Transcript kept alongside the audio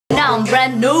Now I'm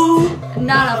brand new,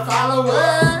 not a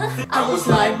follower. I was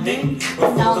lightning,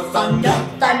 and now I'm thunder,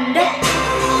 thunder.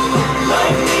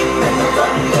 Lightning and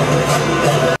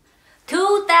thunder.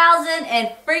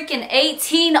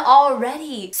 2018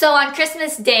 already. So on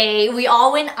Christmas Day, we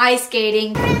all went ice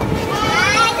skating. Who's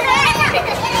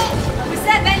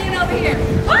that banging over here?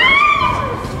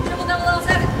 Triple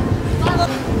 007.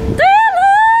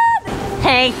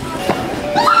 Hey.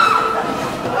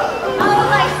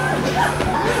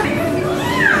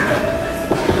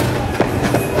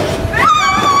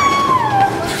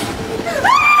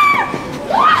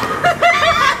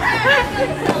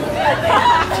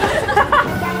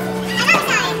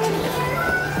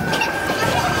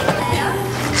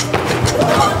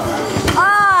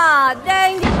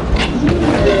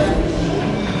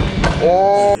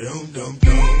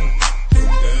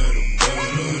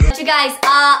 You guys,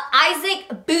 Isaac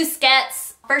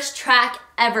Busquets' first track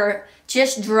ever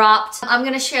just dropped. I'm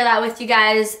gonna share that with you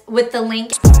guys with the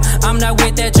link. I'm not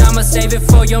with that drama, save it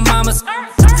for your mamas.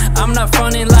 I'm not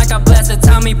fronting like I blasted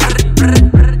Tommy.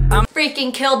 I'm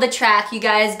freaking killed the track, you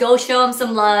guys. Go show him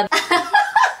some love.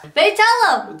 Babe,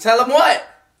 tell him. Tell him what?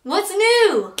 What's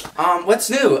new? What's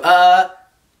new? I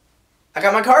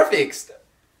got my car fixed.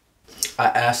 I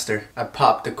asked her. I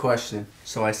popped the question.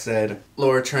 So I said,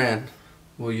 Laura Tran,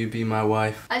 will you be my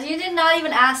wife? You did not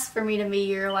even ask for me to be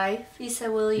your wife. You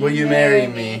said, will you marry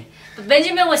me? But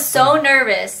Benjamin was so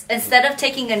nervous. Instead of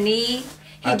taking a knee,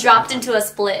 he dropped into a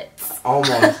split.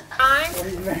 Almost. Will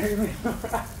you marry me?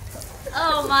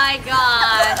 Oh my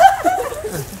god.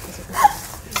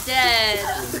 Dead.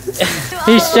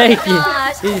 He's shaking.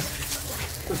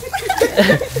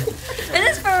 Is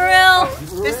this for real?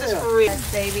 This is for real.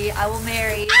 Yes, baby, I will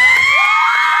marry you.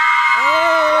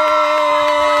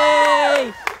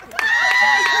 Hey!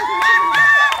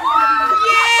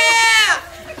 Yeah!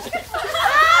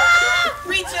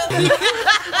 Reach up.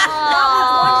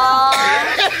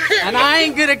 And I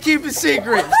ain't gonna keep a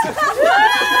secret.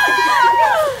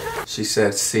 She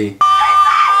said, "See."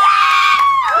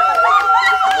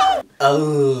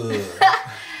 Oh.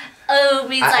 Oh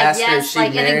means like yes,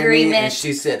 like an agreement. And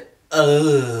she said,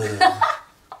 "Oh."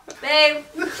 Babe,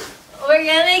 we're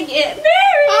gonna get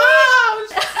married.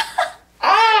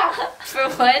 For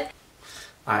what?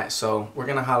 Alright, so we're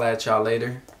gonna holla at y'all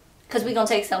later. Cause we're gonna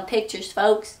take some pictures,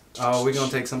 folks. Oh, we're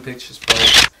gonna take some pictures,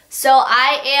 folks. So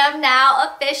I am now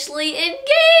officially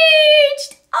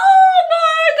engaged. Oh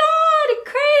my god,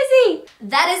 crazy.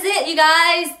 That is it, you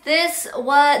guys. This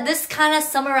kind of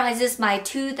summarizes my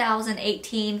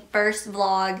 2018 first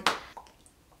vlog.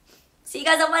 See you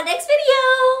guys on my next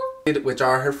video. Which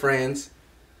are her friends.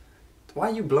 Why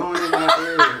are you blowing in my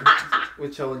ear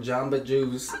with your Jamba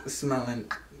Juice smelling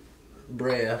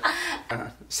breath?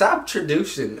 Stop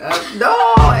tradition.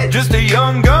 No. Just a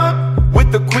young gun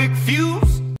with the queen.